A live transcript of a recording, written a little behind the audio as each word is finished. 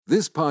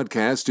This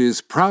podcast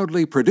is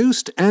proudly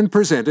produced and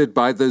presented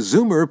by the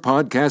Zoomer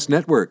Podcast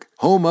Network,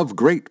 home of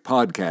great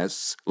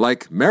podcasts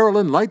like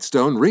Marilyn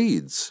Lightstone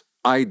Reads,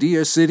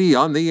 Idea City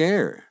on the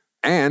Air,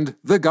 and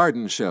The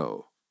Garden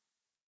Show.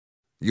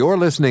 You're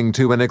listening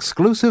to an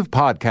exclusive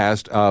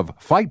podcast of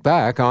Fight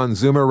Back on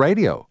Zoomer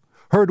Radio,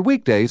 heard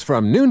weekdays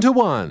from noon to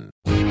 1.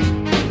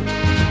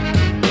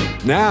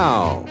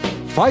 Now,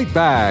 Fight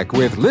Back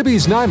with Libby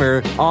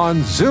Znaimer on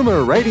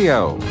Zoomer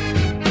Radio.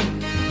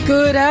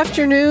 Good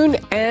afternoon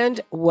and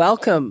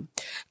welcome.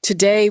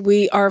 Today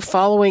we are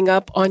following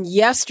up on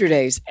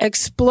yesterday's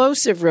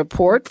explosive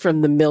report from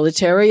the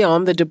military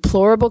on the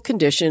deplorable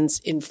conditions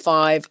in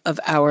 5 of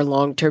our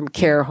long-term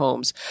care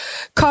homes.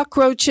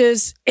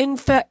 Cockroaches,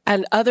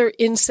 and other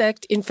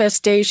insect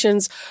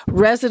infestations,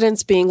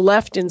 residents being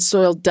left in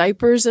soiled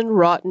diapers and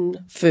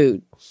rotten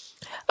food.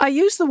 I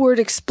use the word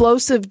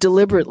explosive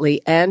deliberately,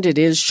 and it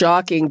is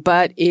shocking,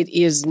 but it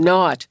is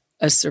not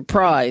a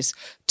surprise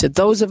to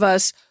those of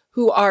us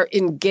who are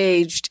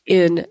engaged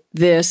in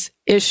this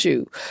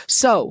issue.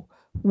 So,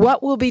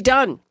 what will be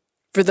done?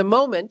 For the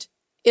moment,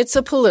 it's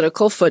a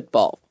political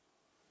football.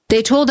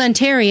 They told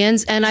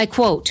Ontarians, and I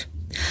quote,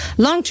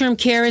 "Long-term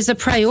care is a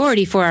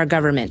priority for our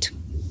government."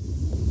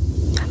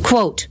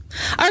 Quote,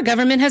 "Our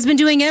government has been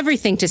doing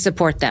everything to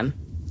support them."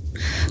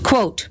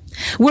 Quote,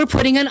 "We're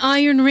putting an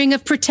iron ring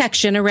of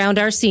protection around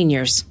our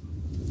seniors."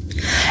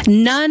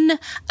 None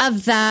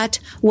of that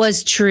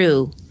was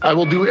true. I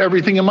will do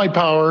everything in my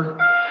power.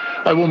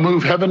 I will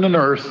move heaven and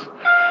earth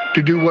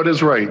to do what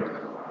is right,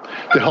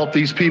 to help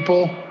these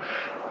people,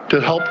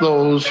 to help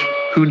those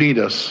who need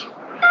us.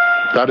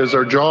 That is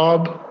our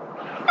job.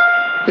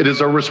 It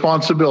is our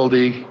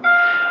responsibility,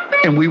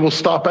 and we will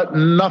stop at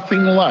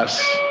nothing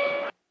less.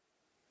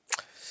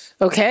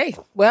 Okay,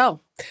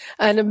 well,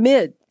 and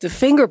amid the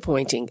finger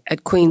pointing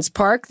at Queen's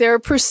Park, there are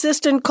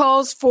persistent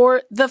calls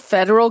for the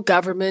federal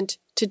government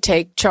to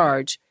take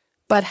charge.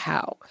 But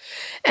how?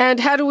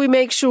 And how do we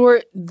make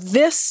sure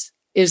this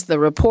is the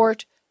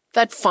report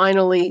that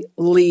finally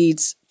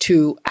leads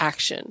to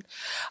action?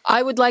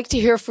 I would like to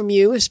hear from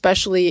you,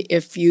 especially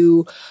if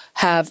you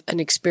have an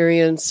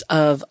experience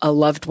of a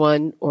loved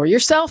one or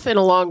yourself in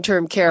a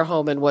long-term care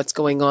home and what's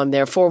going on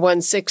there.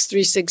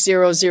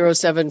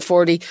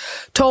 416-360-0740,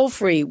 toll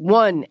free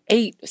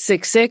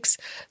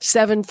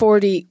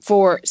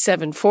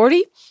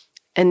 1-866-740-4740.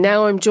 And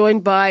now I'm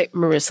joined by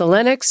Marissa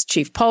Lennox,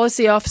 Chief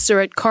Policy Officer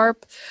at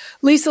CARP,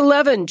 Lisa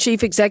Levin,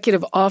 Chief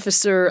Executive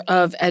Officer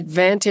of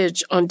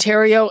Advantage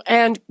Ontario,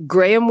 and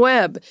Graham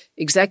Webb,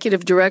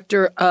 Executive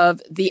Director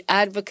of the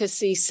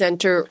Advocacy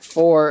Centre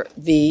for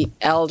the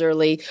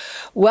Elderly.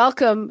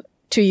 Welcome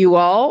to you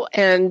all.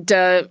 And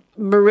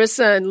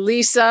Marissa and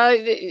Lisa,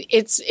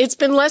 it's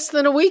been less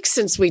than a week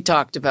since we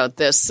talked about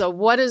this. So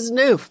what is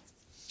new?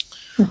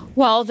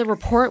 Well, the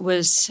report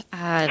was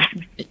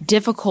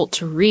difficult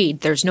to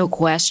read. There's no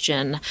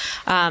question.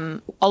 A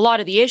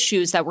lot of the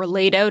issues that were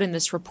laid out in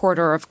this report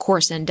are, of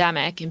course,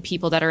 endemic, and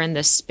people that are in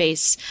this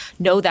space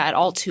know that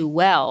all too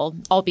well,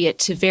 albeit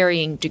to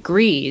varying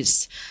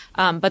degrees.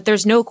 But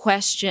there's no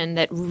question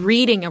that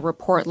reading a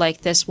report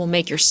like this will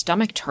make your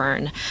stomach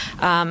turn.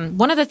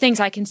 One of the things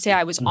I can say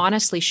I was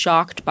honestly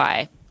shocked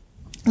by,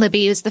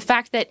 Libby, is the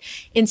fact that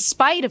in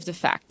spite of the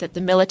fact that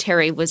the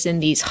military was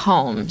in these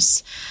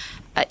homes,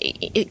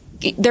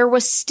 there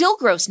was still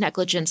gross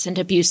negligence and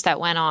abuse that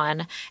went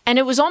on. And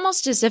it was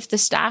almost as if the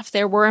staff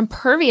there were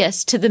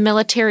impervious to the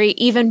military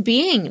even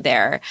being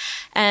there.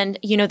 And,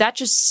 that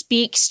just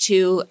speaks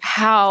to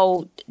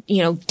how,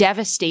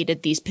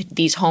 devastated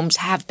these homes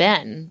have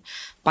been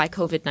by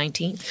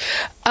COVID-19.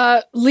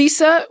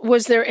 Lisa,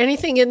 was there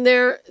anything in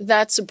there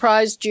that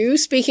surprised you?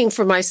 Speaking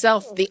for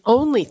myself, the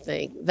only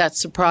thing that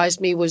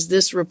surprised me was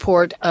this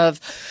report of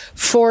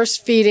force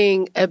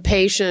feeding a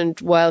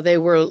patient while they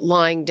were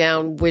lying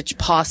down, which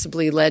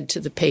possibly led to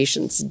the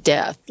patient's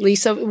death.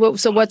 Lisa,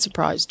 so what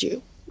surprised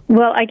you?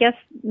 Well, I guess,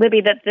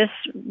 Libby, that this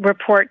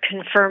report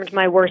confirmed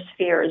my worst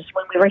fears.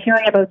 When we were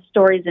hearing about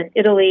stories in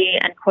Italy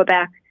and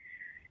Quebec,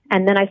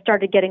 and then I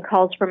started getting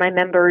calls from my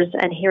members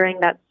and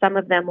hearing that some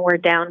of them were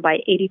down by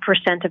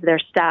 80% of their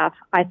staff,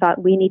 I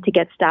thought we need to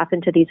get staff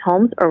into these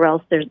homes or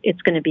else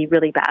it's going to be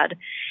really bad.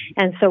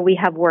 And so we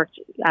have worked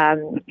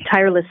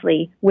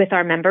tirelessly with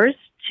our members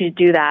to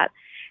do that.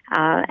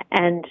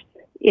 And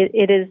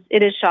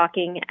it is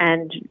shocking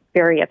and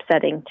very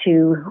upsetting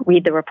to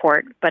read the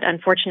report. But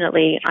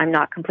unfortunately, I'm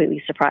not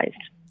completely surprised.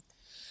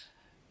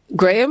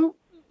 Graham,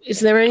 is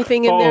there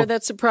anything in there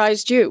that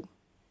surprised you?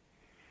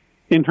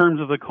 In terms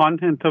of the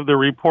content of the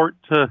report,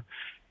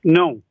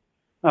 no.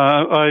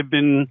 I've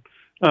been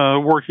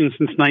working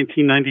since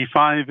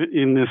 1995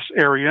 in this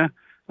area.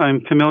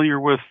 I'm familiar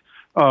with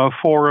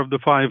 4 of the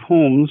 5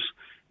 homes,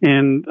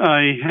 and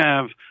I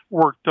have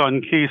worked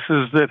on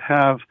cases that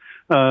have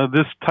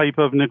this type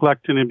of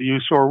neglect and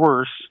abuse or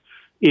worse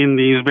in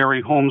these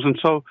very homes. And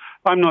so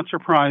I'm not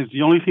surprised.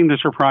 The only thing that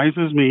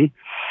surprises me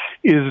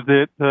is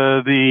that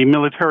the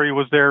military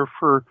was there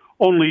for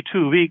only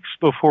 2 weeks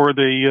before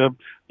they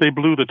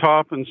blew the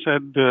top and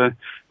said,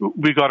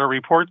 we got to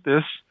report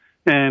this.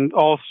 and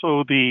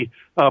also the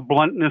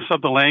bluntness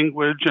of the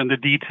language and the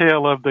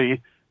detail of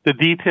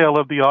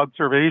the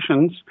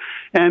observations,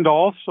 and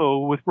also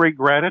with great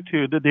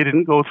gratitude that they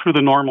didn't go through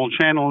the normal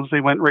channels.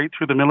 They went right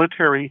through the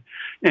military,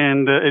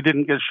 and it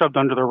didn't get shoved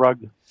under the rug.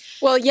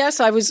 Well,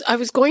 yes, I was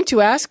going to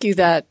ask you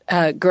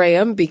that,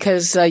 Graham,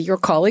 because your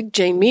colleague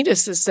Jane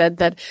Meadus has said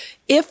that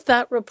if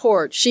that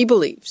report, she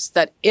believes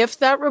that if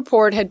that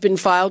report had been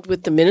filed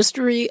with the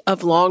Ministry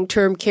of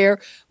Long-Term Care,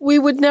 we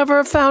would never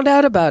have found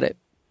out about it.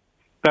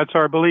 That's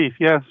our belief,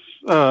 yes.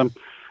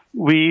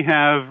 We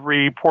have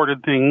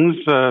reported things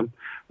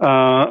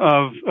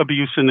of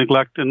abuse and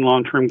neglect in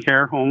long-term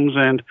care homes,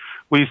 and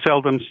we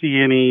seldom see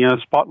any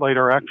spotlight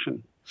or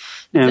action.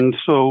 And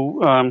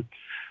so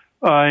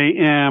I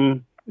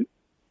am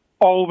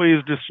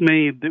always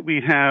dismayed that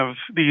we have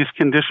these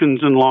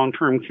conditions in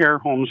long-term care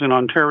homes in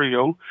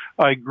Ontario.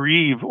 I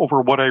grieve over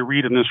what I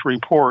read in this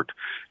report,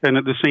 and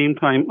at the same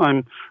time,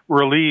 I'm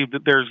relieved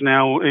that there's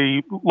now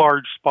a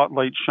large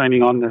spotlight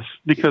shining on this,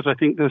 because I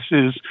think this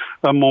is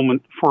a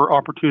moment for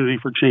opportunity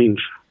for change.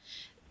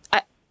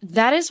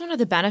 That is one of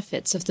the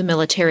benefits of the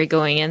military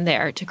going in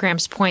there. To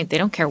Graham's point, they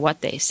don't care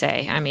what they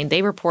say. I mean,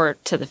 they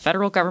report to the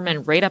federal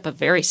government right up a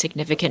very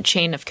significant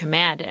chain of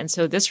command. And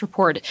so this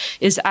report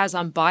is as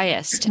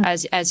unbiased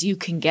as you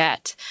can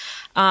get.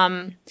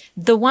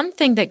 The one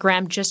thing that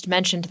Graham just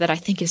mentioned that I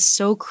think is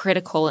so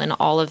critical in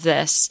all of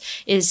this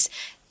is,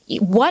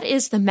 what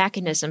is the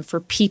mechanism for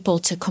people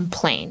to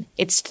complain?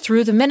 It's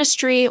through the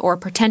ministry or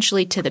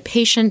potentially to the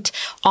patient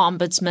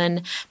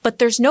ombudsman, but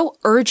there's no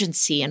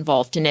urgency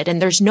involved in it,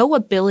 and there's no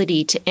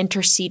ability to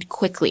intercede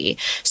quickly.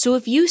 So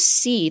if you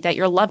see that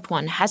your loved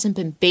one hasn't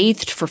been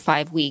bathed for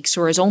 5 weeks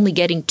or is only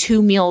getting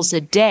 2 meals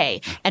a day,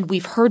 and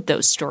we've heard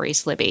those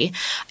stories, Libby,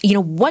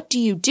 what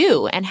do you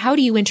do, and how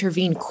do you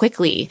intervene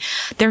quickly?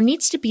 There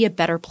needs to be a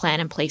better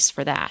plan in place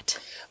for that.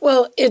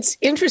 Well, it's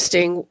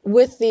interesting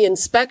with the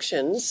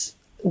inspections.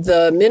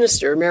 The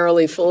minister,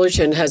 Merrilee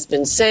Fullerton, has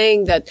been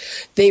saying that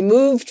they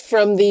moved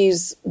from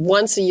these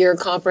once-a-year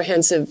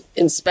comprehensive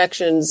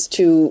inspections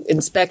to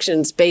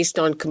inspections based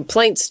on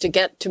complaints to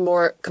get to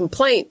more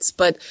complaints.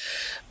 But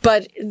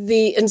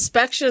the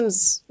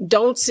inspections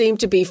don't seem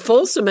to be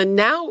fulsome. And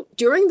now,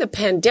 during the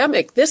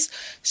pandemic, this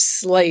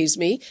slays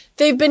me.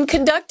 They've been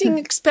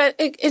conducting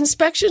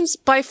inspections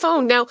by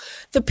phone. Now,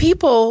 the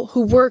people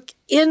who work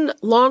in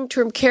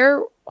long-term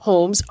care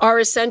homes are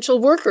essential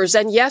workers.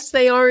 And yes,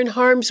 they are in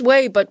harm's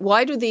way. But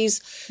why do these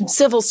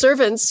civil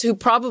servants who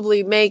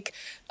probably make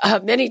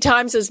many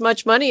times as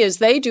much money as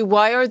they do,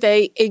 why are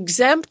they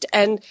exempt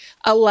and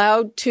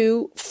allowed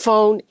to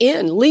phone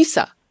in?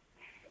 Lisa.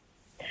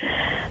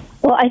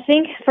 Well, I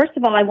think, first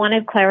of all, I want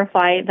to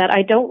clarify that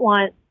I don't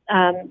want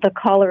the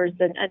callers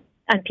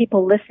and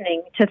people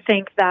listening to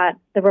think that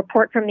the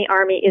report from the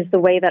Army is the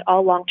way that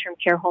all long-term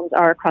care homes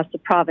are across the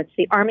province.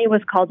 The Army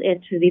was called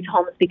into these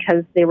homes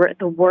because they were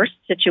the worst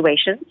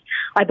situations.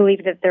 I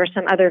believe that there are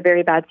some other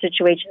very bad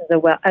situations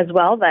as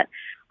well that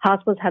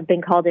hospitals have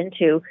been called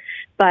into.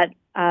 But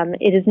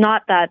it is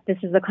not that this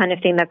is the kind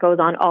of thing that goes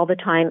on all the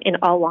time in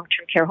all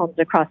long-term care homes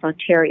across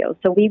Ontario.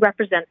 So we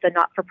represent the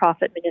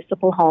not-for-profit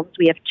municipal homes.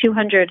 We have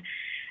 200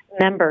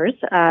 members,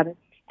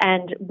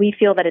 and we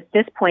feel that at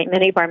this point,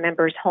 many of our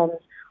members' homes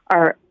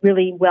are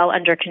really well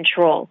under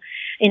control.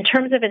 In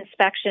terms of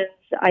inspections,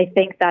 I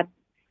think that,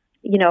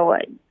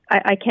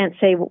 I can't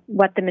say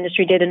what the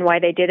ministry did and why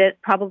they did it.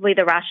 Probably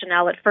the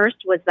rationale at first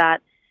was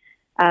that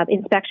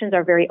inspections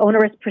are very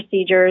onerous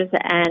procedures,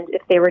 and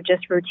if they were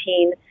just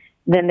routine,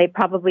 then they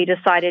probably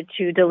decided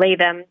to delay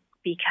them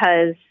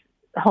because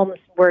homes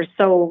were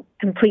so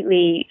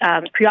completely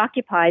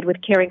preoccupied with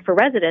caring for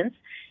residents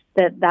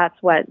that that's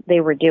what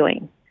they were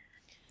doing.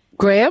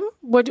 Graham,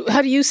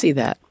 how do you see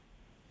that?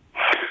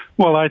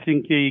 Well, I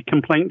think a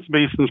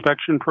complaints-based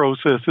inspection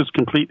process is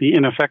completely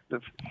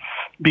ineffective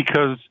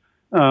because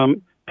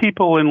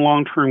people in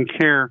long-term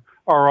care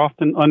are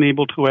often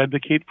unable to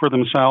advocate for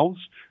themselves.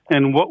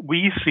 And what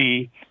we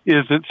see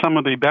is that some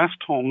of the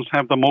best homes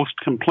have the most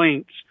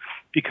complaints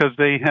because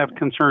they have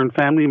concerned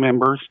family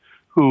members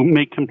who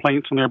make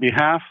complaints on their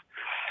behalf.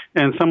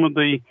 And some of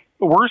the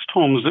worst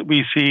homes that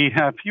we see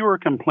have fewer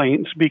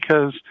complaints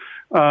because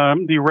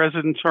the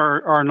residents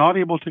are not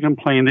able to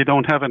complain. They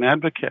don't have an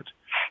advocate.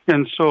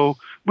 And so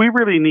we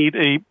really need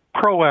a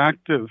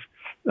proactive,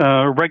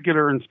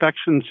 regular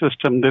inspection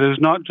system that is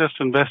not just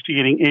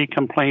investigating a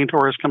complaint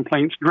or is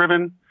complaints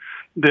driven,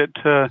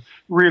 that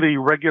really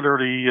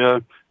regularly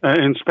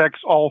inspects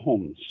all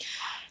homes.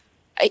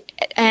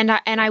 And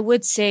I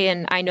would say,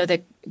 and I know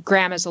that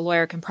Graham as a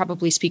lawyer can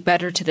probably speak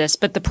better to this,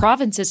 but the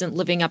province isn't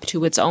living up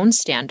to its own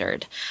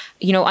standard.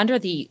 Under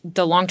the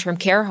Long-Term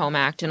Care Home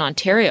Act in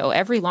Ontario,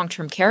 every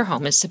long-term care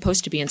home is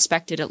supposed to be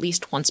inspected at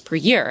least once per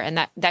year.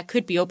 And that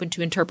could be open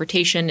to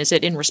interpretation. Is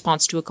it in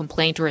response to a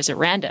complaint or is it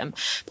random?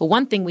 But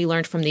one thing we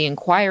learned from the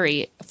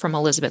inquiry from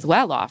Elizabeth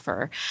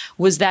Welloffer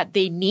was that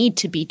they need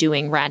to be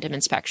doing random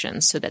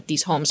inspections so that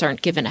these homes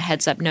aren't given a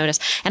heads up notice.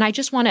 And I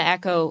just want to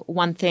echo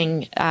one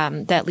thing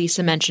that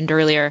Lisa mentioned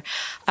earlier.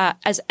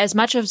 As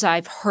much as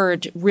I've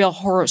heard real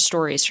horror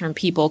stories from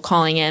people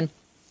calling in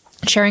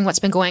sharing what's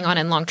been going on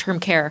in long-term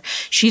care.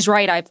 She's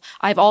right.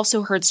 I've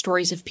also heard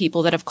stories of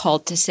people that have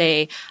called to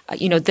say,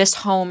 this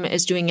home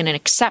is doing an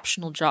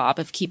exceptional job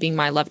of keeping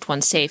my loved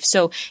one safe.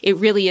 So it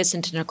really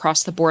isn't an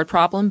across-the-board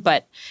problem,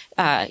 but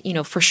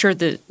for sure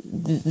the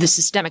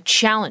systemic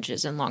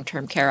challenges in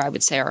long-term care, I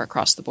would say, are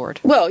across the board.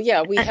 Well,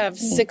 yeah, we have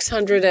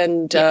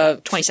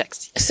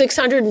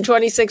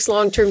 626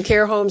 long-term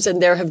care homes,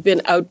 and there have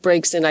been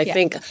outbreaks in, I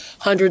think,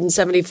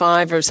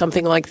 175 or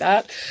something like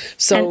that.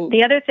 So and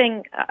the other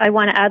thing I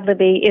want to add,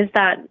 Libby, is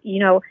that,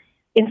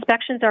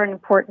 inspections are an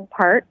important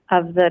part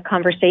of the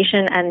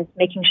conversation and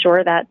making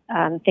sure that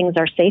things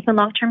are safe in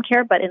long-term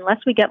care. But unless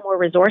we get more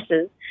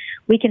resources,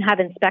 we can have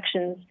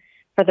inspections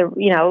for the,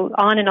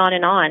 on and on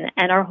and on.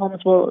 And our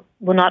homes will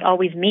not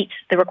always meet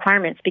the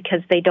requirements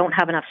because they don't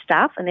have enough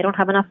staff and they don't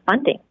have enough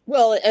funding.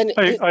 Well, and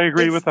I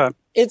agree with that.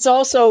 It's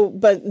also,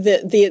 but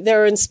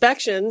there are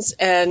inspections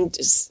and,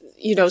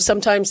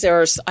 sometimes there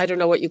are, I don't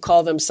know what you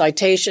call them,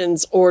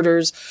 citations,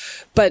 orders,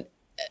 but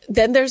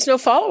then there's no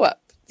follow-up.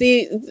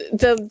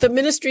 The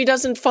ministry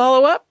doesn't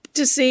follow up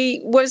to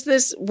see was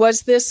this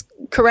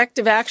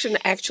corrective action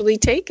actually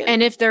taken.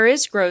 And if there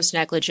is gross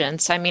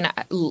negligence,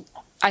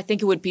 I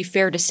think it would be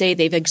fair to say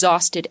they've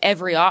exhausted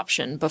every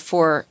option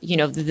before,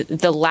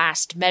 the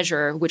last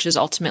measure, which is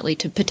ultimately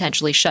to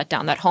potentially shut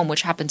down that home,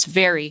 which happens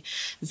very,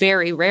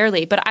 very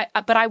rarely. But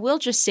I will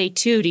just say,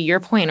 too, to your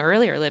point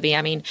earlier, Libby,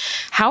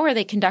 how are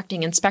they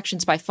conducting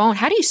inspections by phone?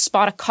 How do you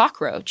spot a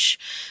cockroach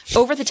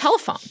over the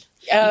telephone?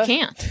 You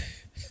can't.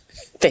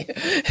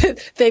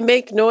 They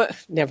make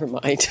noise. Never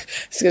mind. I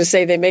was going to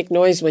say they make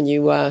noise when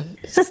you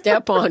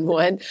step on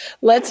one.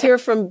 Let's hear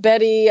from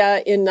Betty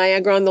in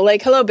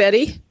Niagara-on-the-Lake. Hello,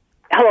 Betty.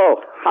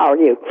 Hello. How are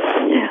you?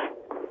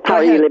 How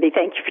are you, Libby?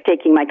 Thank you for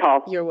taking my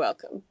call. You're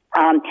welcome.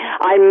 I'm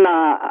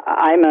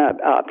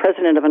a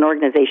president of an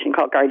organization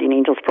called Guardian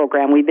Angels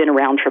Program. We've been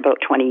around for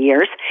about 20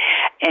 years.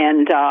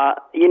 And,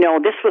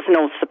 this was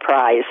no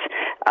surprise,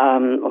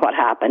 what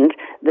happened.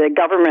 The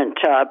government,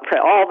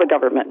 all the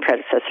government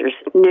predecessors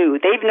knew.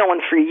 They've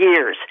known for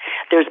years.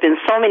 There's been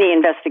so many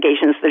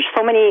investigations. There's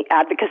so many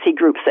advocacy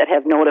groups that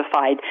have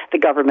notified the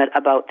government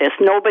about this.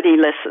 Nobody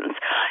listens.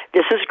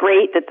 This is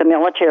great that the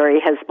military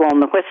has blown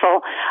the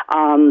whistle.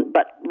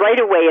 But right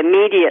away,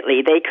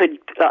 immediately, they could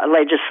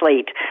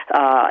legislate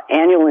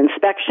annual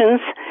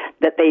inspections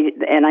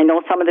and I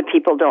know some of the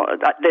people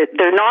don't,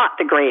 they're not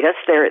the greatest.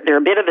 They're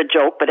a bit of a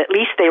joke, but at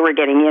least they were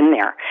getting in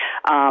there,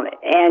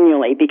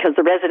 annually, because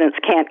the residents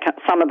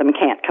some of them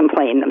can't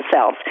complain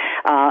themselves.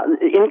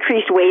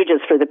 Increased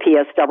wages for the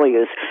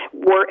PSWs,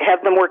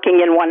 have them working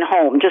in one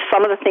home. Just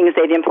some of the things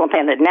they've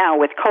implemented now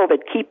with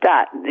COVID, keep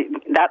that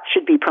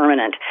should be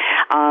permanent.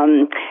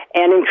 And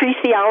increase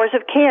the hours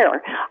of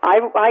care.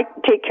 I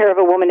take care of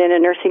a woman in a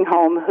nursing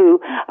home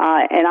who,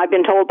 and I've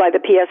been told by the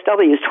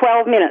PSWs,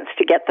 12 minutes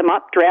to get them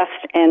up, dressed,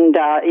 and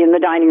in the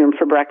dining room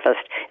for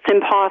breakfast. It's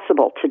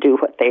impossible to do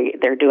what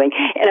they're doing.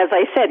 And as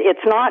I said,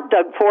 it's not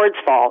Doug Ford's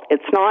fault.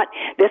 It's not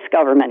this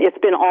government. It's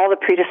been all the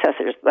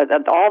predecessors.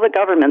 All the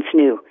governments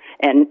knew,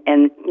 and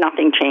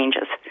nothing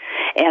changes.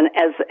 And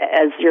as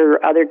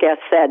your other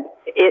guest said,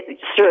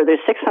 there's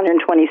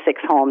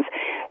 626 homes.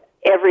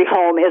 Every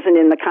home isn't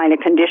in the kind of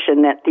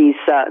condition that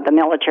the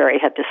military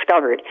had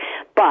discovered.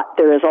 But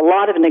there is a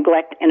lot of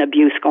neglect and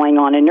abuse going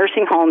on in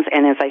nursing homes,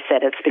 and as I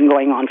said, it's been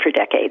going on for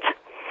decades.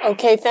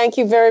 Okay, thank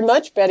you very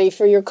much, Betty,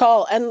 for your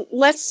call. And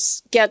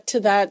let's get to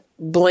that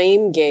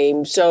blame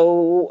game.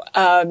 So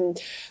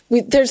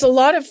there's a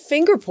lot of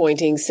finger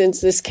pointing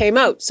since this came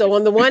out. So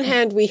on the one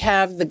hand, we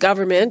have the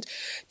government,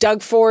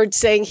 Doug Ford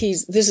saying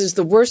this is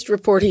the worst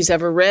report he's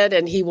ever read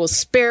and he will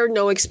spare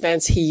no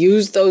expense. He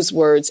used those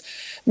words.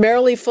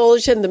 Merrilee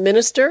Fullerton, the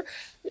minister,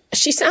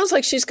 she sounds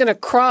like she's going to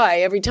cry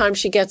every time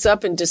she gets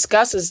up and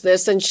discusses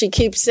this. And she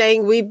keeps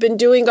saying, we've been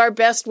doing our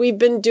best. We've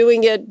been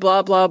doing it,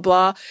 blah, blah,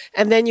 blah.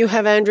 And then you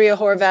have Andrea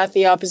Horwath,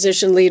 the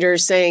opposition leader,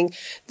 saying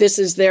this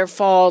is their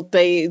fault.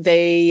 They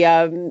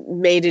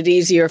made it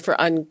easier for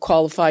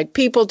unqualified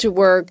people to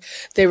work.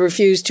 They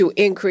refused to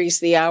increase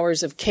the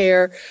hours of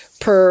care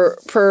per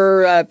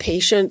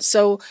patient.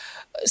 So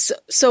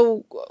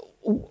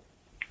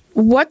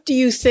what do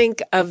you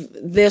think of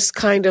this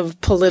kind of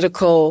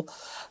political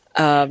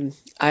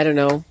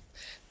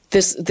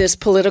this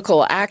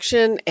political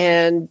action,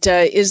 and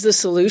is the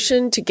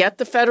solution to get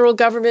the federal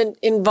government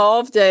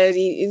involved?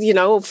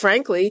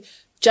 Frankly,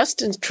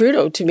 Justin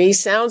Trudeau, to me,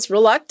 sounds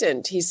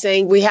reluctant. He's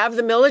saying we have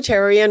the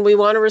military and we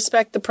want to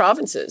respect the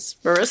provinces.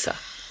 Marissa.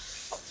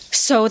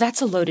 So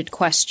that's a loaded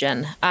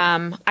question.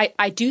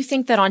 I do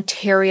think that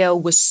Ontario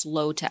was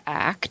slow to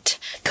act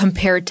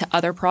compared to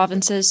other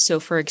provinces. So,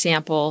 for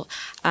example,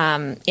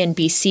 in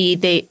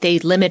BC, they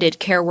limited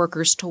care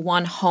workers to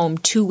one home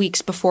 2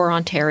 weeks before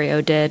Ontario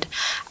did.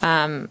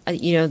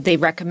 They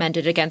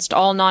recommended against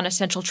all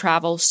non-essential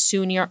travel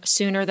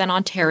sooner than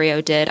Ontario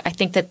did. I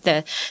think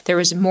that there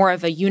was more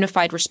of a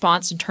unified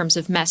response in terms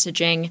of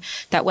messaging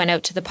that went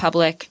out to the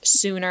public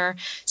sooner.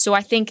 So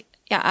I think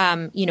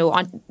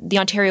the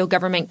Ontario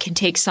government can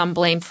take some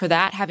blame for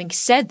that. Having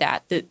said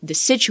that, the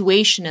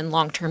situation in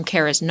long-term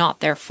care is not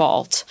their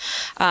fault.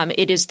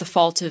 It is the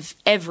fault of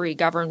every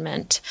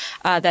government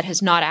that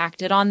has not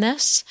acted on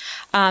this.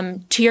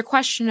 To your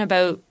question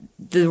about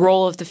the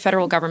role of the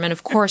federal government,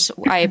 of course,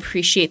 I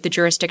appreciate the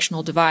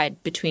jurisdictional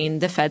divide between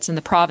the feds and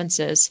the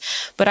provinces.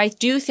 But I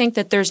do think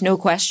that there's no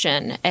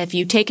question, if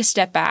you take a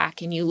step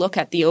back and you look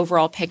at the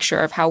overall picture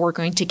of how we're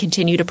going to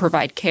continue to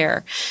provide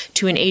care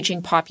to an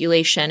aging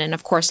population, and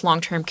of course,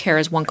 long-term care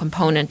is one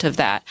component of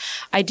that,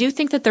 I do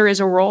think that there is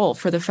a role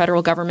for the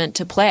federal government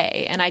to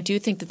play. And I do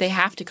think that they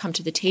have to come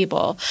to the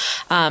table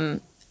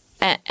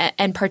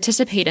and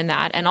participate in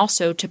that, and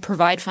also to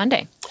provide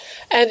funding.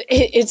 And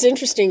it's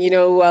interesting,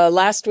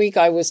 last week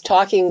I was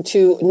talking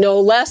to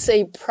no less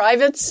a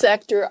private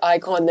sector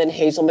icon than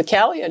Hazel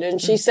McCallion, and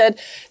she said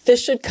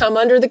this should come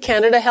under the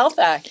Canada Health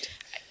Act,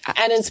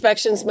 and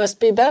inspections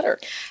must be better.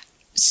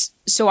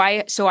 So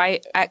I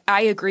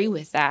agree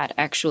with that,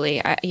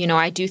 actually.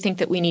 I do think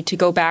that we need to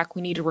go back.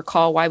 We need to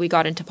recall why we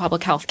got into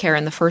public health care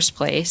in the first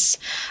place,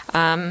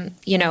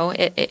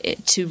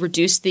 to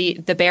reduce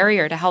the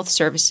barrier to health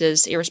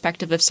services,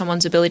 irrespective of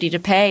someone's ability to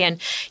pay. And,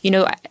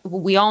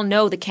 we all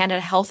know the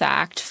Canada Health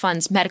Act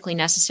funds medically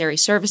necessary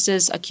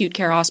services, acute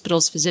care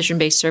hospitals,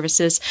 physician-based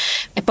services.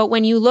 But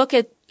when you look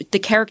at the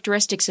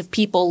characteristics of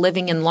people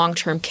living in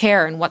long-term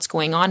care and what's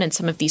going on in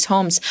some of these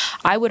homes,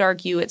 I would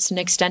argue it's an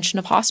extension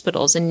of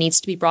hospitals and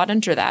needs to be brought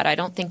under that. I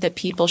don't think that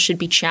people should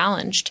be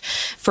challenged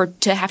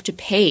to have to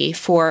pay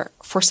for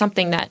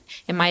something that,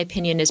 in my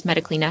opinion, is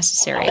medically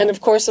necessary. And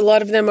of course, a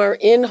lot of them are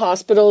in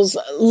hospitals.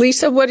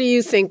 Lisa, what do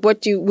you think?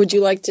 Would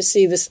you like to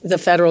see the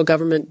federal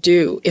government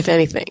do, if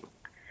anything?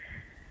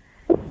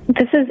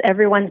 This is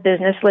everyone's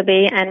business,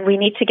 Libby, and we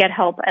need to get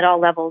help at all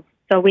levels.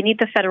 So we need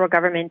the federal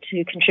government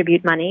to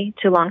contribute money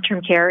to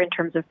long-term care in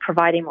terms of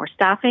providing more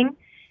staffing,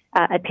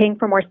 paying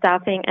for more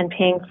staffing, and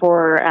paying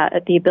for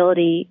the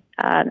ability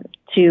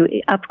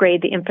to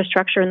upgrade the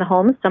infrastructure in the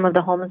homes. Some of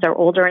the homes are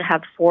older and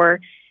have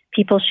 4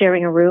 people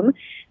sharing a room.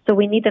 So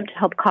we need them to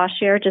help cost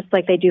share, just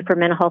like they do for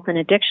mental health and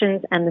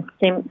addictions, and the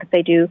same that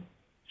they do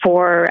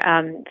for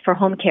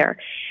home care.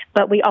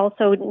 But we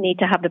also need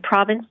to have the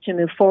province to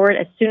move forward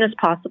as soon as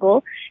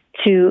possible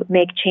to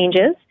make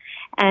changes.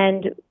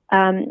 And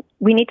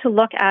we need to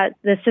look at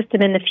the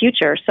system in the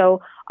future.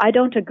 So I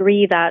don't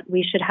agree that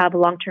we should have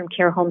long-term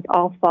care homes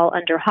all fall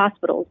under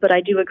hospitals, but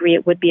I do agree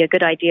it would be a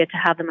good idea to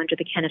have them under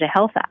the Canada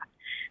Health Act.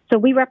 So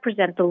we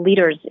represent the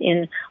leaders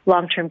in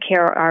long-term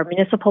care, our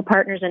municipal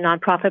partners and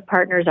nonprofit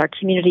partners, our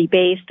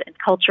community-based and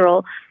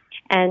cultural,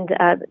 and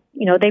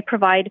they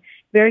provide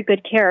very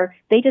good care.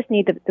 They just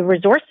need the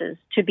resources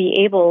to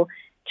be able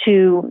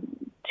to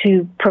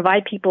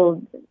provide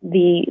people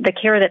the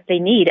care that they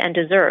need and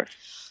deserve.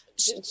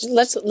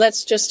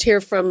 Let's just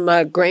hear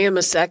from Graham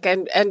a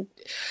second. And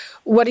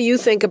what do you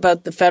think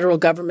about the federal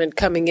government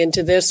coming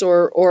into this,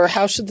 or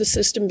how should the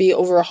system be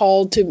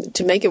overhauled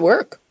to make it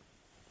work?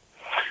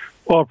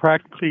 Well,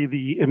 practically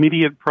the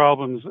immediate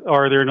problems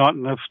are there not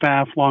enough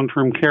staff.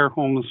 Long-term care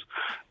homes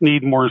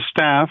need more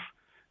staff.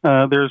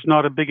 There's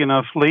not a big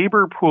enough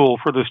labor pool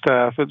for the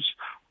staff. It's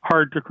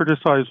hard to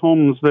criticize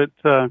homes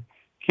that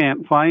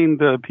can't find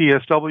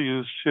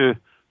PSWs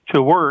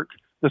to work,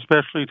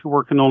 especially to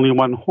work in only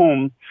one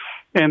home.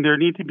 And there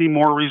need to be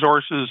more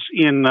resources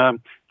in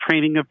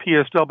training of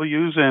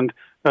PSWs and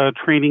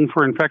training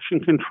for infection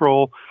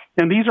control.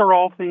 And these are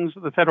all things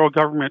that the federal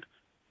government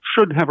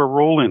should have a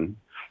role in.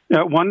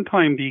 At one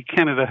time, the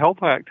Canada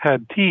Health Act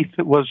had teeth.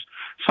 It was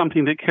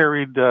something that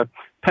carried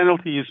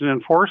penalties and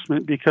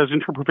enforcement because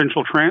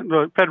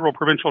federal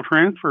provincial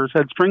transfers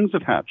had strings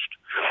attached.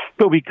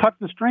 But we cut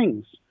the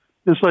strings.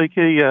 It's like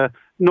a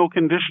no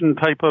condition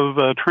type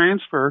of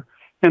transfer,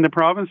 and the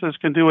provinces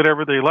can do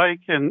whatever they like,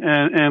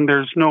 and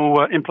there's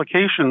no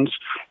implications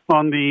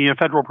on the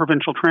federal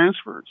provincial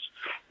transfers.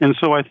 And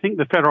so I think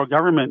the federal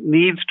government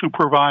needs to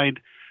provide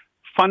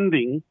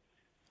funding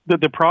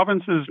that the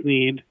provinces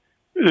need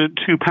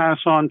to pass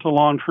on to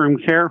long-term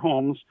care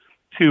homes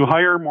to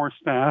hire more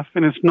staff.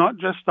 And it's not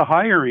just the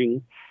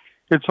hiring,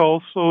 it's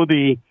also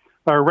the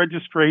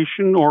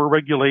registration or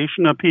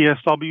regulation of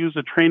PSWs,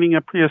 the training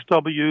of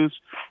PSWs,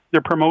 the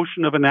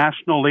promotion of a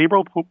national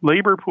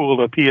labor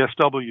pool of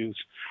PSWs.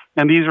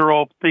 And these are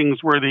all things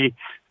where the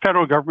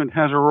federal government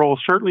has a role,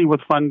 certainly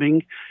with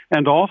funding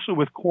and also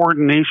with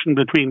coordination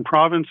between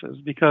provinces,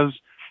 because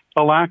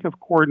a lack of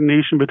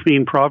coordination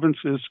between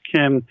provinces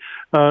can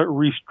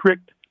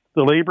restrict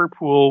the labor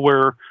pool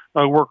where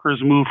workers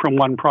move from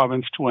one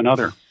province to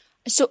another.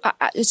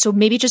 So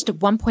maybe just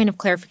one point of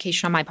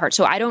clarification on my part.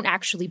 So I don't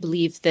actually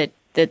believe that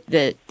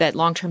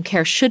long-term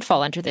care should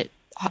fall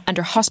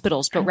under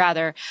hospitals, but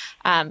rather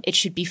it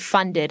should be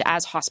funded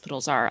as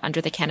hospitals are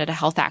under the Canada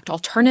Health Act.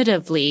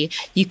 Alternatively,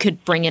 you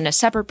could bring in a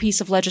separate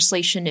piece of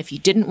legislation. If you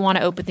didn't want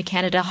to open the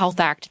Canada Health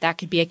Act, that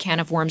could be a can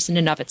of worms in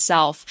and of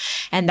itself.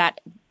 And that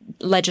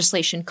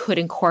legislation could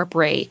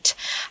incorporate,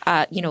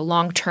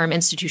 long-term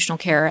institutional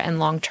care and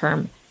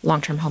long-term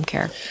long-term home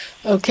care.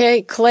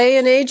 Okay, Clay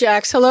and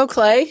Ajax. Hello,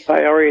 Clay.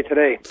 Hi, how are you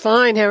today?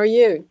 Fine, how are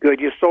you? Good.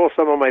 You stole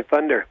some of my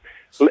thunder.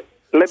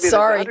 Libby,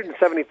 Sorry. there's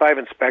 175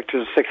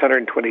 inspectors,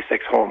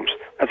 626 homes.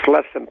 That's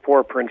less than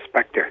 4 per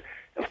inspector.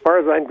 As far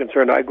as I'm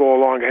concerned, I go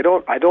along.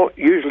 I don't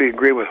usually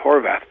agree with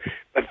Horwath,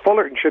 but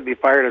Fullerton should be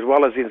fired as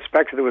well as the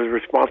inspector that was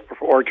responsible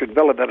for Orchard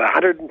Villa. That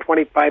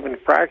 125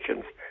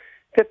 infractions,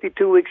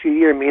 52 weeks a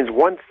year means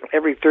once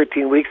every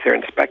 13 weeks they're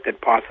inspected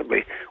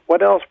possibly.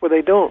 What else were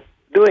they doing?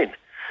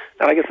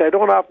 Now, like I said, I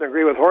don't often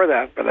agree with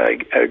Horwath, but I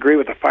agree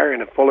with the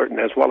firing of Fullerton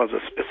as well as a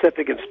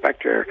specific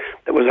inspector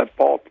that was at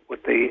fault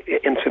with the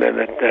incident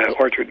at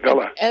Orchard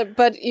Villa.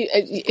 But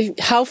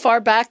how far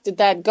back did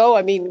that go?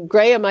 I mean,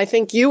 Graham, I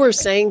think you were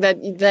saying that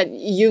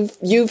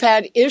you've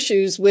had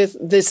issues with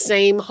the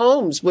same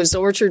homes. Was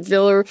Orchard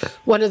Villa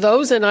one of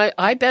those? And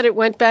I bet it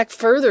went back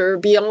further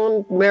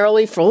beyond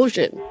Merrilee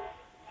Fullerton.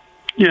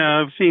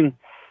 Yeah, I've seen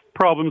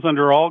problems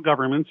under all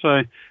governments.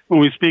 When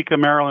we speak of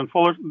Merrilee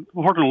Fullerton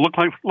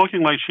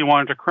looking like she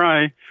wanted to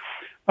cry,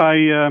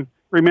 I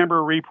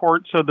remember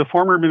reports of the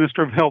former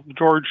Minister of Health,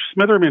 George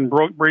Smitherman,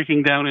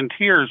 breaking down in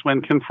tears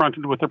when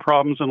confronted with the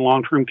problems in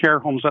long-term care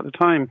homes at the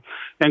time.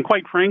 And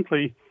quite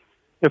frankly,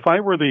 if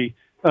I were the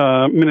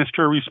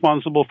minister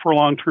responsible for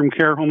long-term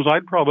care homes,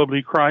 I'd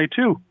probably cry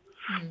too,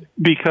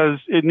 because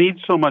it needs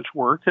so much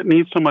work, it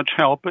needs so much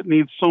help, it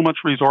needs so much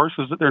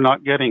resources that they're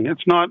not getting.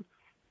 It's not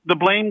the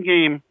blame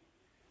game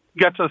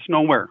gets us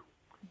nowhere.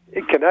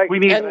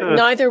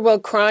 Neither will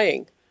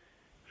crying.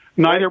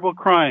 Neither will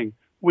crying.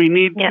 We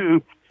need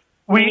to.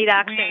 We need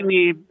action.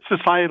 We need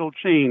societal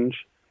change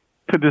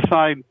to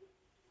decide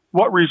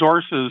what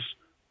resources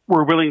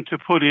we're willing to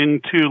put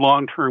into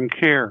long-term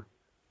care.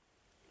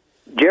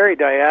 Jerry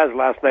Diaz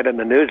last night in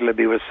the news,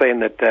 Libby, was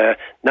saying that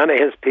none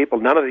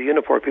of the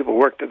uniform people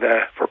worked at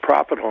the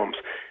for-profit homes,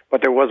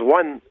 but there was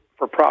one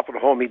for-profit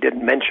home. He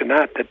didn't mention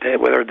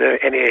whether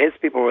any of his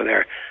people were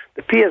there.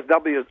 The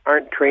PSWs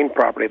aren't trained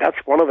properly. That's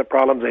one of the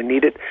problems. They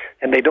need it,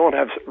 and they don't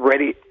have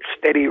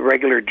steady,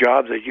 regular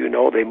jobs. As you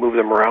know, they move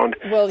them around.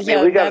 Well,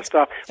 yeah, we got to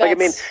stop.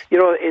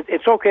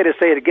 It's okay to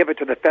say to give it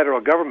to the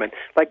federal government.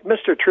 Like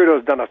Mr.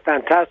 Trudeau's done a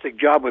fantastic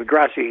job with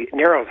Grassy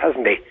Narrows,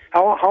 hasn't he?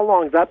 How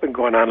long has that been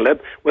going on,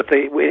 Lib, with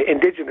the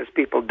Indigenous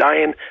people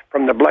dying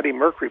from the bloody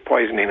mercury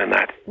poisoning and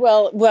that?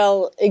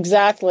 Well,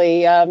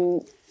 exactly.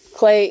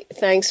 Clay,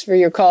 thanks for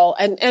your call.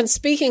 And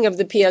speaking of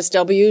the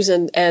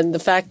PSWs and the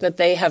fact that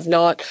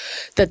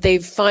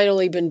they've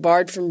finally been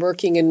barred from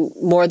working in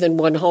more than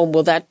one home,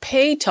 will that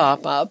pay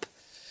top up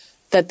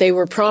that they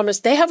were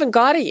promised, they haven't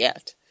got it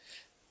yet.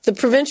 The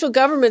provincial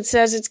government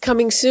says it's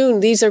coming soon.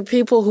 These are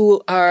people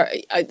who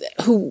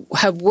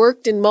have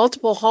worked in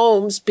multiple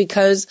homes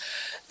because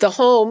the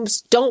homes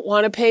don't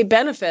want to pay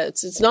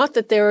benefits. It's not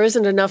that there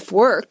isn't enough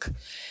work.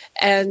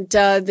 And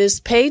this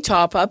pay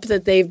top-up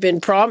that they've been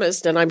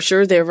promised, and I'm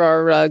sure there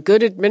are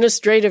good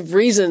administrative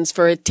reasons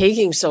for it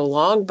taking so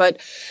long, but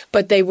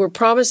they were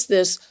promised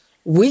this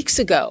weeks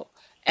ago,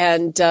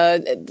 and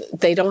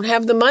they don't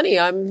have the money.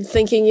 I'm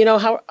thinking,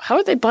 how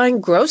are they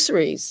buying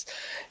groceries?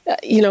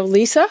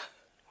 Lisa?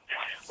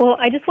 Well,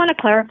 I just want to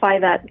clarify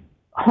that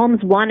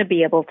homes want to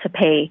be able to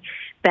pay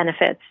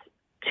benefits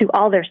to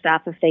all their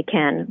staff if they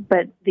can,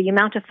 but the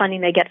amount of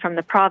funding they get from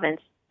the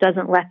province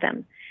doesn't let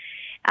them.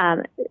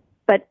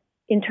 But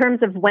in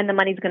terms of when the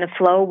money's going to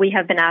flow, we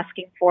have been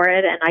asking for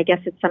it, and I guess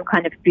it's some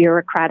kind of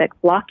bureaucratic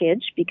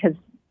blockage because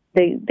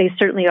they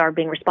certainly are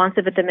being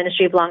responsive at the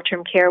Ministry of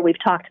Long-Term Care.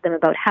 We've talked to them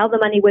about how the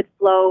money would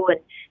flow, and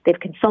they've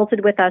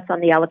consulted with us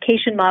on the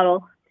allocation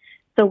model.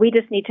 So we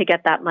just need to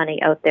get that money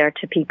out there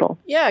to people.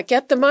 Yeah,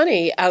 get the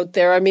money out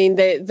there. I mean,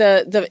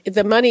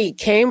 the money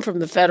came from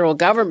the federal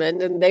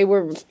government, and they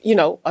were,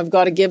 I've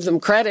got to give them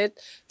credit,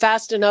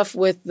 fast enough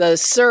with the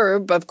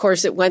CERB. Of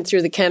course, it went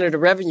through the Canada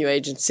Revenue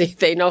Agency.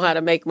 They know how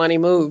to make money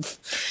move.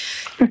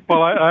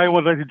 Well, I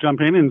would like to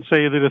jump in and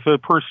say that if a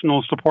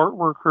personal support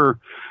worker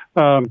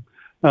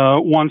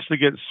wants to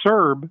get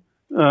CERB,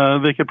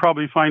 they could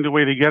probably find a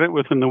way to get it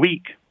within the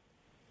week.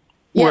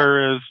 Yeah.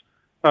 Whereas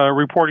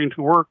reporting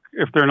to work,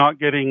 if they're not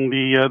getting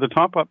the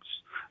top-ups,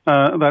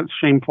 that's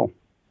shameful.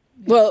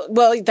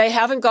 Well, they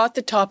haven't got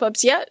the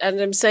top-ups yet, and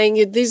I'm saying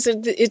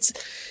it's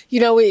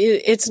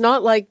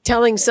not like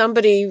telling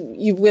somebody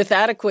with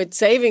adequate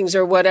savings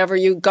or whatever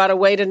you got to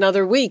wait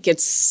another week.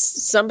 It's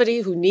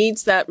somebody who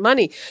needs that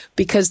money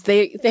because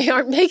they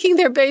aren't making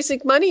their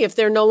basic money if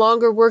they're no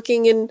longer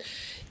working in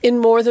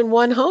more than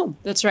one home.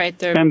 That's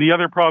right. And the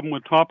other problem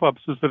with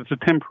top-ups is that it's a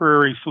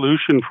temporary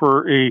solution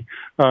for a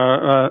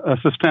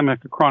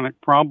systemic, a chronic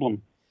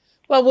problem.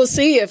 Well, we'll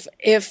see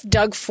if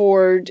Doug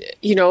Ford,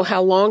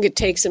 how long it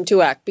takes him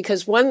to act.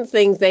 Because one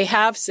thing they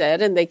have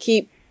said, and they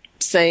keep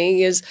saying,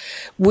 is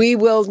we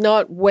will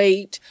not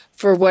wait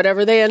for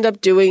whatever they end up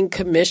doing,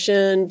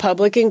 commission,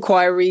 public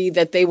inquiry,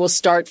 that they will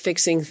start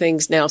fixing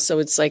things now. So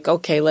it's like,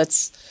 okay,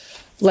 let's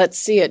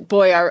see it.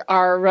 Boy,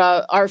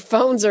 our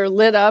phones are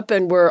lit up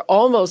and we're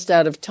almost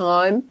out of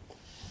time.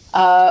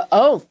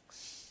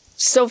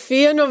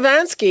 Sophia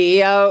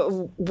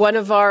Novansky, one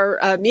of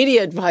our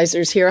media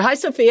advisors here. Hi,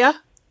 Sophia.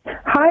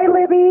 Hi,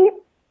 Libby.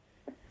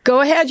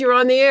 Go ahead. You're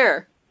on the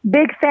air.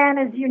 Big fan,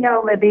 as you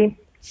know, Libby.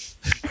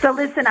 So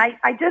listen,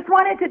 I just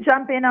wanted to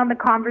jump in on the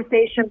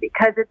conversation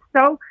because it's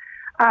so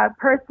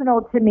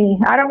personal to me.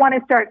 I don't want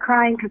to start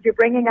crying because you're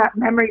bringing up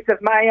memories of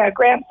my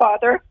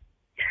grandfather,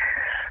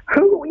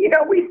 who, you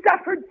know, we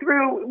suffered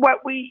through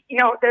what we, you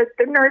know,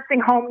 the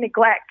nursing home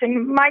neglect.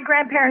 And my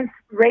grandparents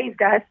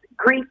raised us,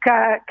 Greek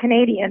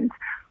Canadians,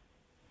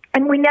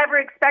 and we never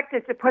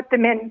expected to put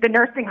them in the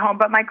nursing home.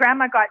 But my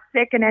grandma got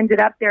sick and ended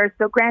up there,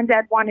 so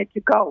Granddad wanted to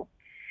go.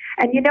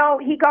 And, you know,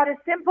 he got a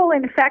simple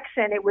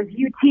infection. It was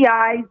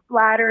UTIs,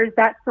 bladders,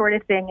 that sort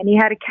of thing. And he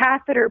had a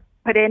catheter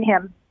put in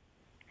him.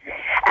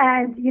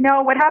 And, you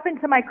know, what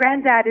happened to my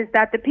granddad is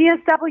that the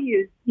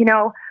PSWs, you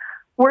know,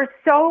 were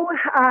so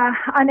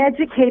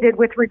uneducated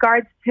with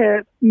regards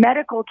to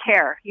medical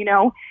care, you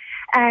know.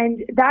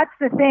 And that's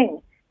the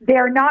thing.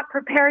 They're not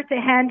prepared to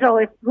handle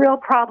if real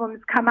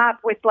problems come up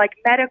with, like,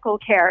 medical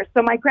care.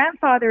 So my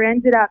grandfather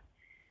ended up,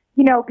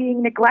 you know,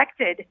 being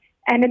neglected.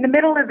 And in the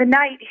middle of the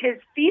night, his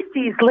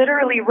feces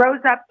literally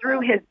rose up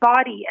through his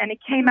body and it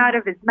came out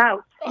of his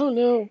mouth. Oh,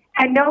 no.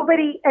 And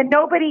nobody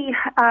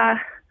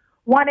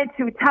wanted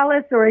to tell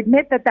us or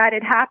admit that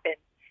had happened.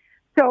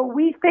 So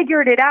we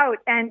figured it out.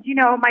 And, you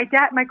know, my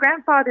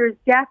grandfather's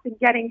death and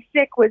getting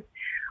sick was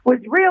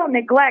real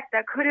neglect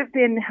that could have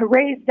been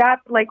raised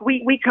up. Like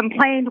we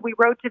complained, we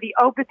wrote to the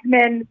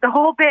ombudsman, the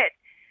whole bit.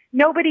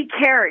 Nobody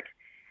cared.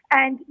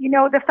 And, you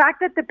know, the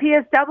fact that the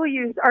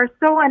PSWs are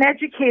so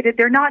uneducated,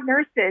 they're not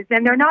nurses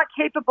and they're not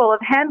capable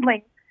of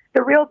handling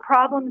the real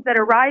problems that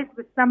arise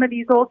with some of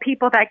these old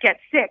people that get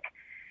sick.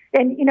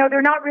 And, you know,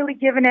 they're not really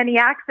given any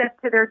access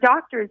to their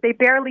doctors. They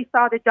barely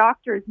saw the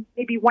doctors.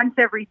 Maybe once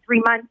every 3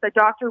 months, a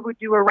doctor would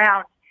do a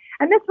round.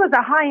 And this was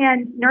a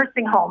high-end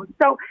nursing home.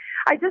 So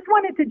I just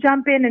wanted to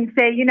jump in and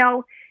say, you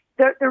know,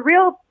 the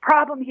real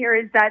problem here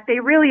is that they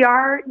really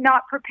are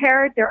not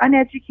prepared. They're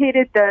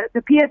uneducated. The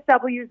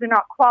PSWs are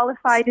not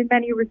qualified in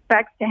many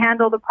respects to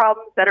handle the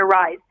problems that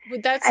arise.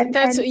 Well, that's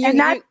just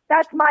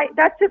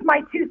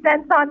my 2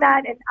 cents on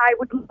that. And I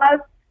would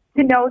love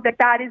to know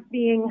that is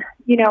being,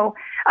 you know,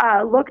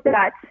 looked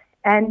at,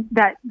 and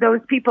that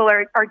those people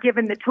are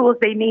given the tools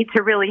they need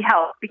to really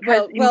help,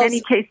 because in many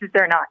cases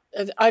they're not.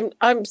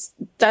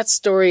 That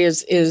story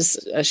is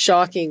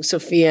shocking,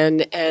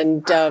 Sophia,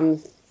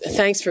 and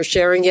thanks for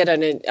sharing it.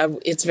 And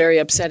it's very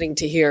upsetting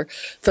to hear.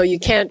 Though you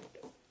can't,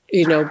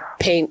 you know,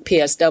 paint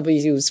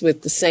PSWs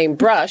with the same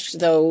brush,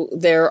 though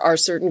there are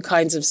certain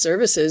kinds of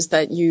services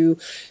that you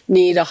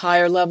need a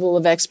higher level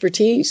of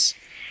expertise.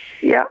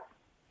 Yeah.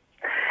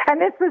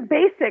 And this was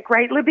basic,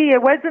 right, Libby?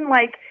 It wasn't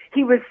like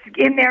he was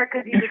in there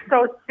because he was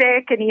so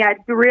sick and he had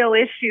real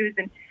issues.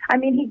 And I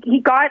mean,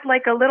 he got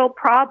like a little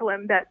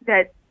problem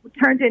that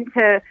turned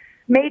into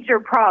major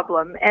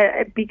problem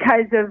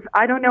because of,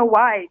 I don't know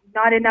why,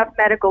 not enough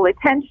medical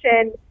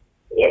attention.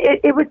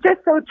 It was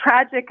just so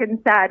tragic and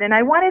sad. And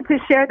I wanted to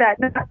share that,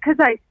 not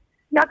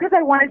because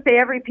I want to say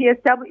every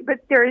PSW, but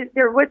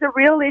there was a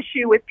real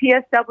issue with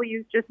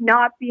PSWs just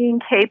not being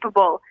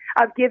capable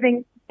of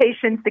giving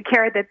patients the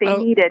care that they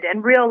needed,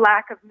 and real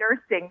lack of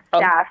nursing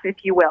staff, if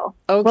you will.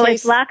 Okay. Well,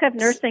 it's lack of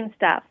nursing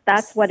staff.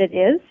 That's what it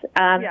is.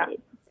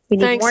 We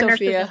need more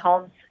nurses in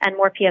homes and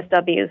more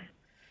PSWs.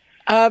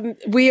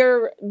 We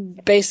are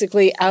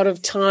basically out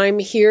of time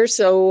here.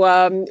 So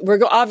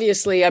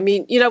obviously, I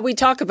mean, you know, we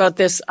talk about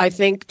this, I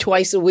think,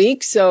 twice a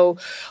week. So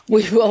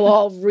we will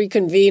all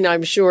reconvene,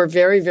 I'm sure,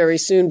 very, very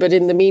soon. But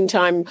in the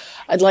meantime,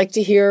 I'd like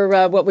to hear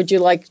what would you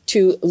like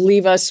to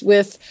leave us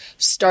with,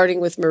 starting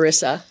with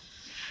Marissa.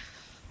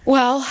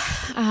 Well,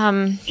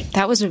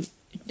 that was a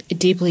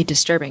deeply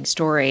disturbing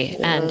story.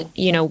 Yeah. And,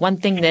 you know, one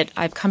thing that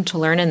I've come to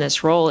learn in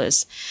this role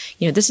is,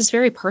 you know, this is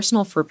very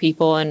personal for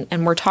people.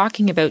 And we're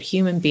talking about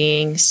human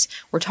beings.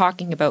 We're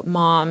talking about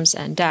moms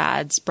and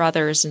dads,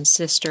 brothers and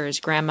sisters,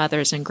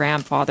 grandmothers and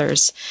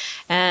grandfathers.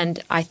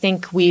 And I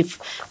think we've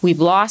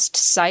lost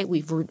sight.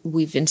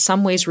 We've in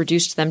some ways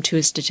reduced them to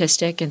a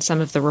statistic in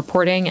some of the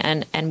reporting.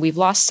 And we've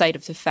lost sight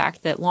of the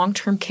fact that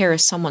long-term care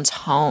is someone's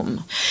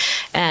home.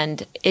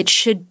 And it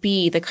should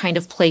be the kind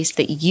of place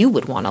that you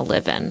would want to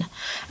live in.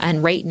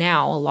 And right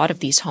now, a lot of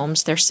these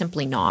homes, they're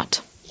simply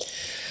not.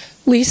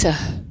 Lisa.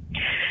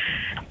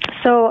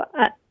 So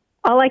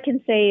all I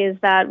can say is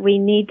that we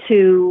need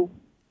to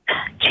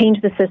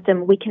change the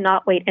system. We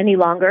cannot wait any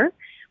longer.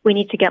 We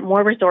need to get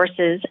more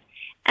resources.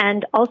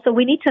 And also,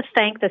 we need to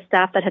thank the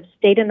staff that have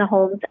stayed in the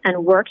homes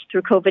and worked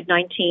through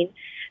COVID-19.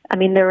 I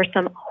mean, there are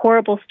some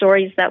horrible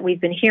stories that we've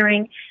been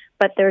hearing,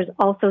 but there's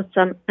also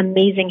some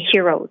amazing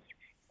heroes.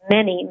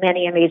 Many,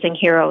 many amazing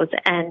heroes,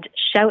 and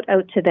shout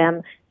out to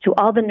them, to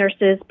all the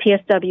nurses,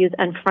 PSWs,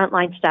 and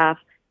frontline staff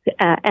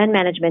and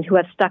management who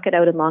have stuck it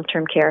out in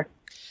long-term care.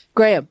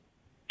 Graham.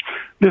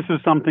 This is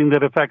something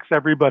that affects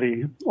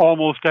everybody.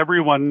 Almost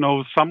everyone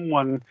knows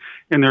someone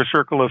in their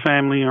circle of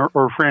family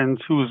or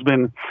friends who's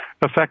been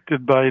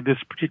affected by this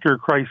particular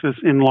crisis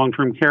in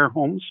long-term care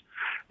homes.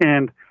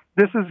 And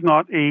this is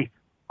not a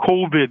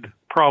COVID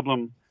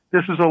problem.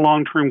 This is a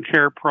long-term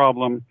care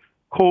problem.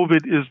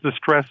 COVID is the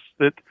stress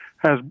that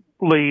has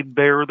laid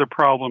bare the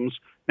problems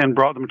and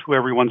brought them to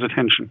everyone's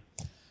attention.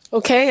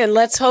 Okay, and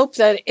let's hope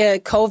that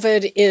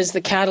COVID is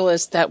the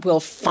catalyst that will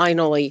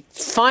finally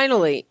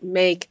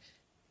make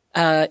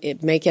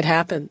it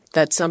happen,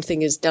 that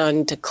something is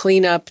done to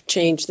clean up,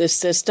 change this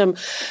system.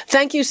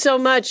 Thank you so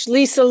much,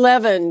 Lisa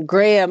Levin,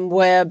 Graham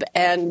Webb,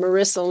 and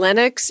Marissa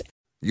Lennox.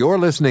 You're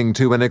listening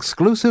to an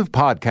exclusive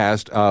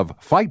podcast of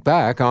Fight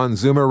Back on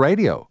Zoomer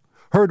Radio,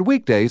 heard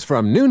weekdays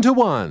from noon to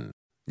 1.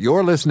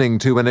 You're listening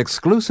to an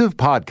exclusive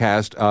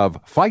podcast of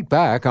Fight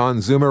Back on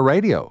Zoomer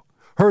Radio,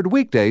 heard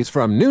weekdays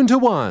from noon to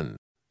 1.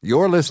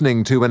 You're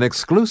listening to an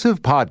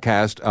exclusive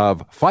podcast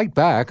of Fight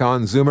Back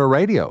on Zoomer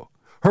Radio,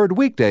 heard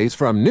weekdays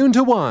from noon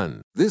to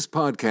 1. This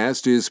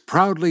podcast is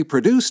proudly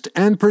produced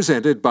and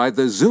presented by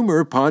the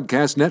Zoomer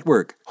Podcast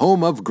Network,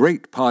 home of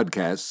great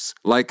podcasts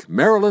like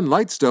Merrilee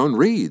Fullerton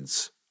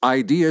Reads,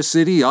 Idea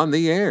City on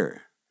the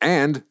Air,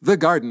 and The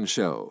Garden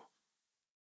Show.